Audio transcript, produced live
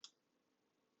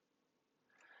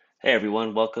Hey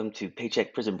everyone, welcome to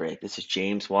Paycheck Prison Break. This is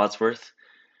James Wadsworth,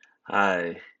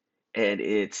 uh, and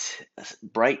it's a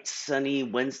bright, sunny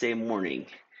Wednesday morning.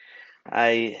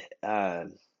 I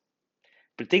been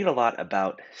thinking a lot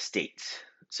about states.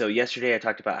 So yesterday I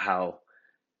talked about how,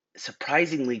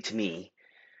 surprisingly to me,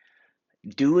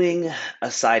 doing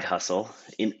a side hustle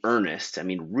in earnest, I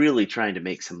mean, really trying to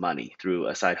make some money through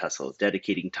a side hustle,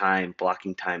 dedicating time,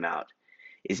 blocking time out,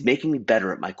 is making me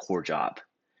better at my core job.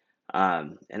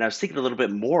 And I was thinking a little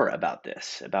bit more about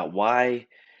this, about why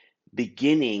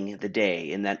beginning the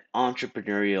day in that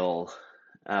entrepreneurial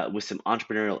with some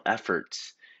entrepreneurial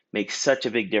efforts makes such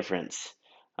a big difference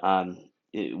um,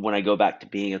 when I go back to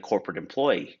being a corporate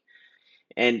employee.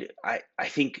 And I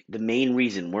think the main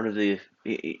reason, one of the,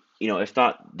 if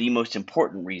not the most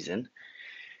important reason,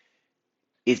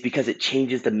 is because it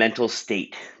changes the mental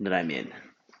state that I'm in.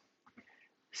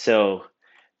 So,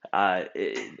 I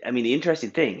mean, the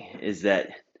interesting thing is that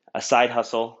a side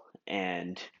hustle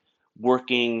and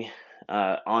working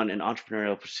on an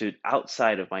entrepreneurial pursuit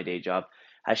outside of my day job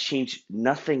has changed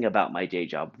nothing about my day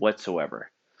job whatsoever.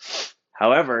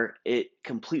 However, it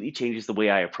completely changes the way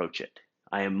I approach it.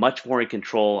 I am much more in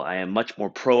control. I am much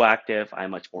more proactive. I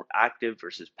am much more active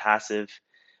versus passive.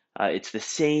 It's the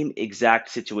same exact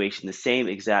situation, the same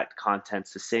exact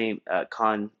contents, the same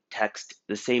context,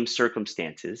 the same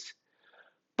circumstances,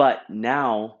 but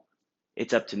now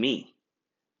it's up to me.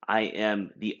 I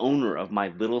am the owner of my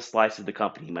little slice of the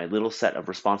company, my little set of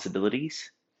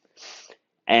responsibilities,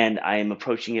 and I am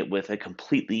approaching it with a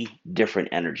completely different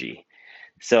energy.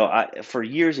 So, for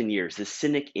years and years, the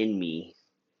cynic in me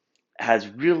has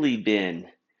really been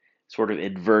sort of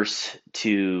adverse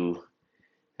to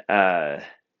uh,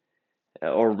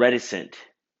 or reticent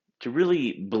to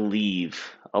really believe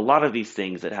a lot of these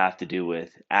things that have to do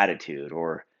with attitude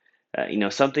or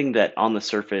something that on the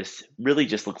surface really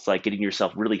just looks like getting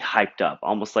yourself really hyped up,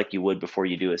 almost like you would before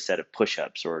you do a set of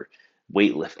push-ups or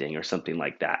weightlifting or something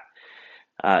like that.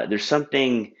 There's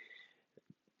something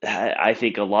I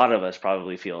think a lot of us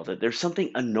probably feel that there's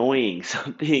something annoying,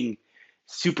 something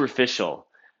superficial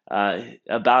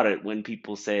about it when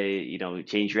people say,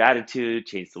 change your attitude,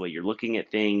 change the way you're looking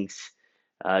at things,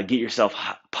 get yourself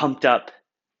pumped up,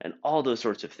 and all those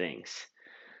sorts of things.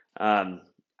 Um,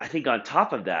 I think on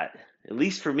top of that, at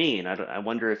least for me, and I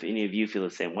wonder if any of you feel the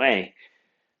same way,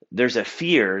 there's a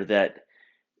fear that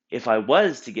if I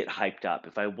was to get hyped up,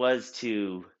 if I was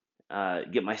to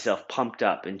get myself pumped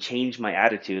up and change my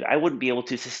attitude, I wouldn't be able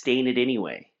to sustain it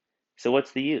anyway. So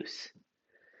what's the use?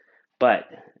 But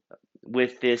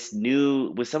with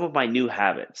some of my new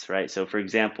habits, right? So for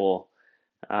example,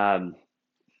 um,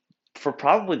 for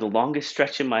probably the longest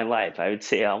stretch in my life, I would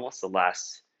say almost the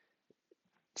last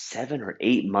 7 or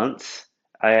 8 months,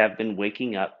 I have been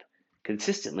waking up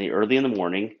consistently early in the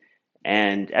morning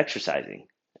and exercising,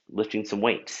 lifting some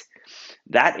weights.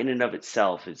 That in and of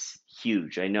itself is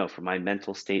huge, I know, for my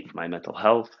mental state, for my mental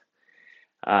health.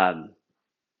 Um,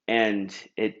 and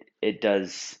it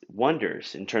does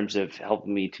wonders in terms of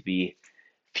helping me to be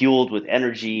fueled with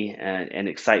energy and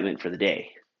excitement for the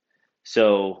day.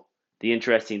 So the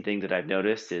interesting thing that I've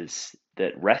noticed is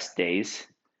that rest days,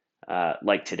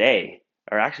 like today,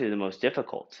 are actually the most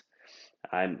difficult.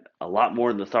 I'm a lot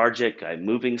more lethargic. I'm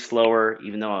moving slower,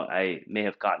 even though I may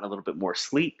have gotten a little bit more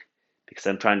sleep because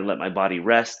I'm trying to let my body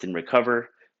rest and recover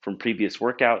from previous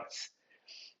workouts.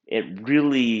 It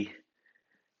really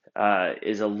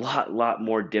is a lot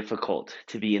more difficult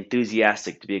to be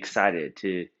enthusiastic, to be excited,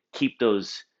 to keep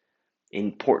those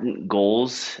important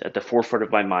goals at the forefront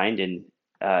of my mind and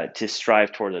to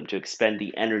strive toward them, to expend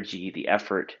the energy, the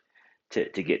effort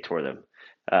to get toward them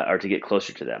or to get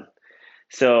closer to them.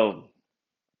 So,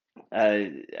 uh,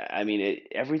 I mean,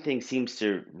 everything seems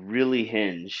to really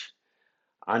hinge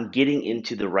on getting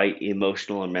into the right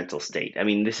emotional and mental state. I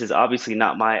mean, this is obviously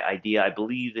not my idea. I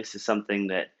believe this is something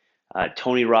that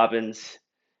Tony Robbins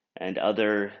and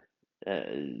others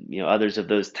of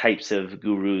those types of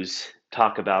gurus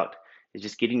talk about is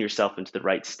just getting yourself into the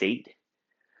right state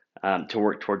to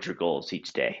work towards your goals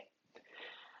each day.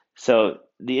 So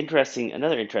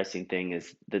another interesting thing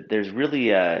is that there's really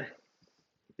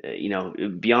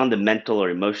beyond the mental or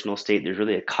emotional state, there's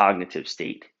really a cognitive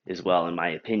state as well, in my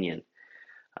opinion.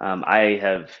 I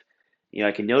have,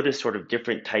 I can notice sort of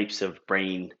different types of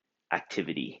brain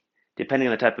activity depending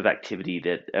on the type of activity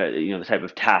that, the type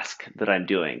of task that I'm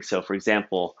doing. So, for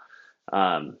example,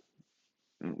 um,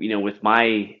 with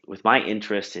my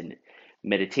interest in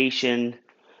meditation,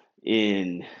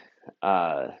 in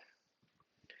uh,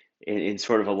 in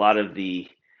sort of a lot of the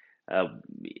uh,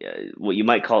 what you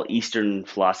might call Eastern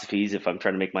philosophies, if I'm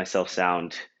trying to make myself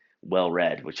sound well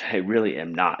read, which I really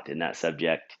am not in that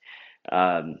subject.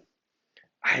 Um,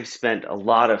 I've spent a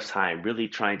lot of time really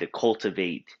trying to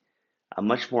cultivate a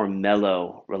much more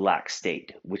mellow, relaxed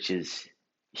state, which is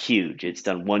huge. It's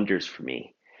done wonders for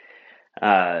me.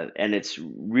 And it's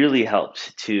really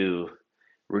helped to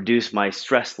reduce my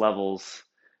stress levels,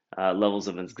 levels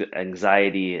of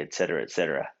anxiety, et cetera, et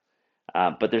cetera.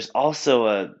 But there's also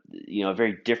a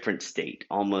very different state,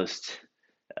 almost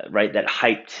right, that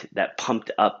hyped, that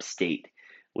pumped up state,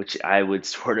 which I would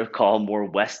sort of call more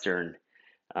Western,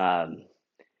 um,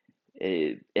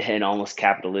 and almost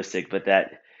capitalistic, but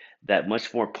that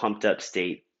much more pumped up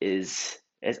state is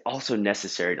also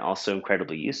necessary and also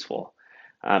incredibly useful.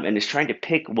 And it's trying to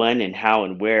pick when and how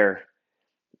and where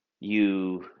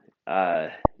you uh,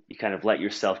 you kind of let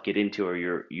yourself get into,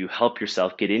 or you help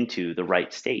yourself get into the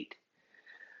right state.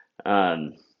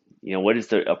 Um, what is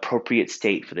the appropriate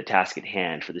state for the task at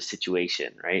hand, for the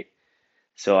situation, right?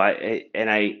 So I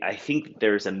think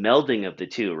there's a melding of the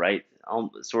two, right?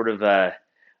 Sort of a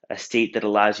state that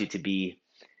allows you to be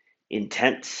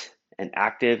intense and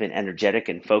active and energetic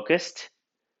and focused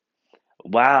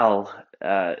while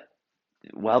uh,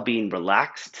 while being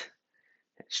relaxed,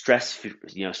 stress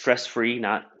free,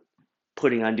 not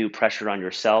putting undue pressure on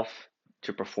yourself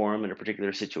to perform in a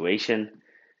particular situation,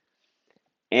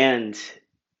 and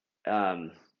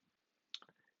um,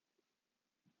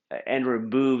 and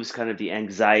removes kind of the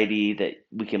anxiety that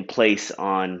we can place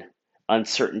on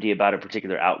uncertainty about a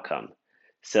particular outcome.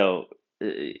 So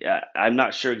I'm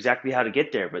not sure exactly how to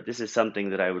get there, but this is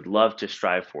something that I would love to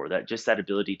strive for, that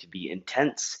ability to be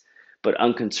intense but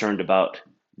unconcerned about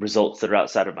results that are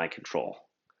outside of my control.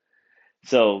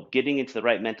 So getting into the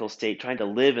right mental state, trying to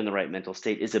live in the right mental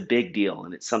state is a big deal,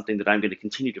 and it's something that I'm going to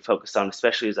continue to focus on,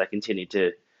 especially as I continue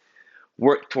to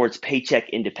work towards paycheck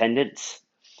independence.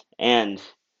 And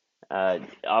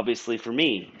obviously, for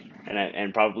me,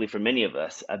 and probably for many of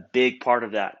us, a big part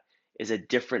of that is a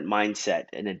different mindset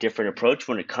and a different approach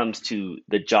when it comes to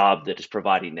the job that is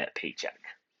providing that paycheck.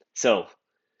 So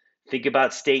think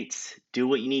about states, do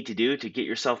what you need to do to get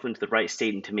yourself into the right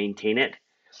state and to maintain it.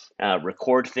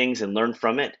 Record things and learn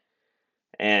from it,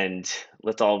 and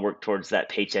let's all work towards that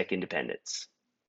paycheck independence.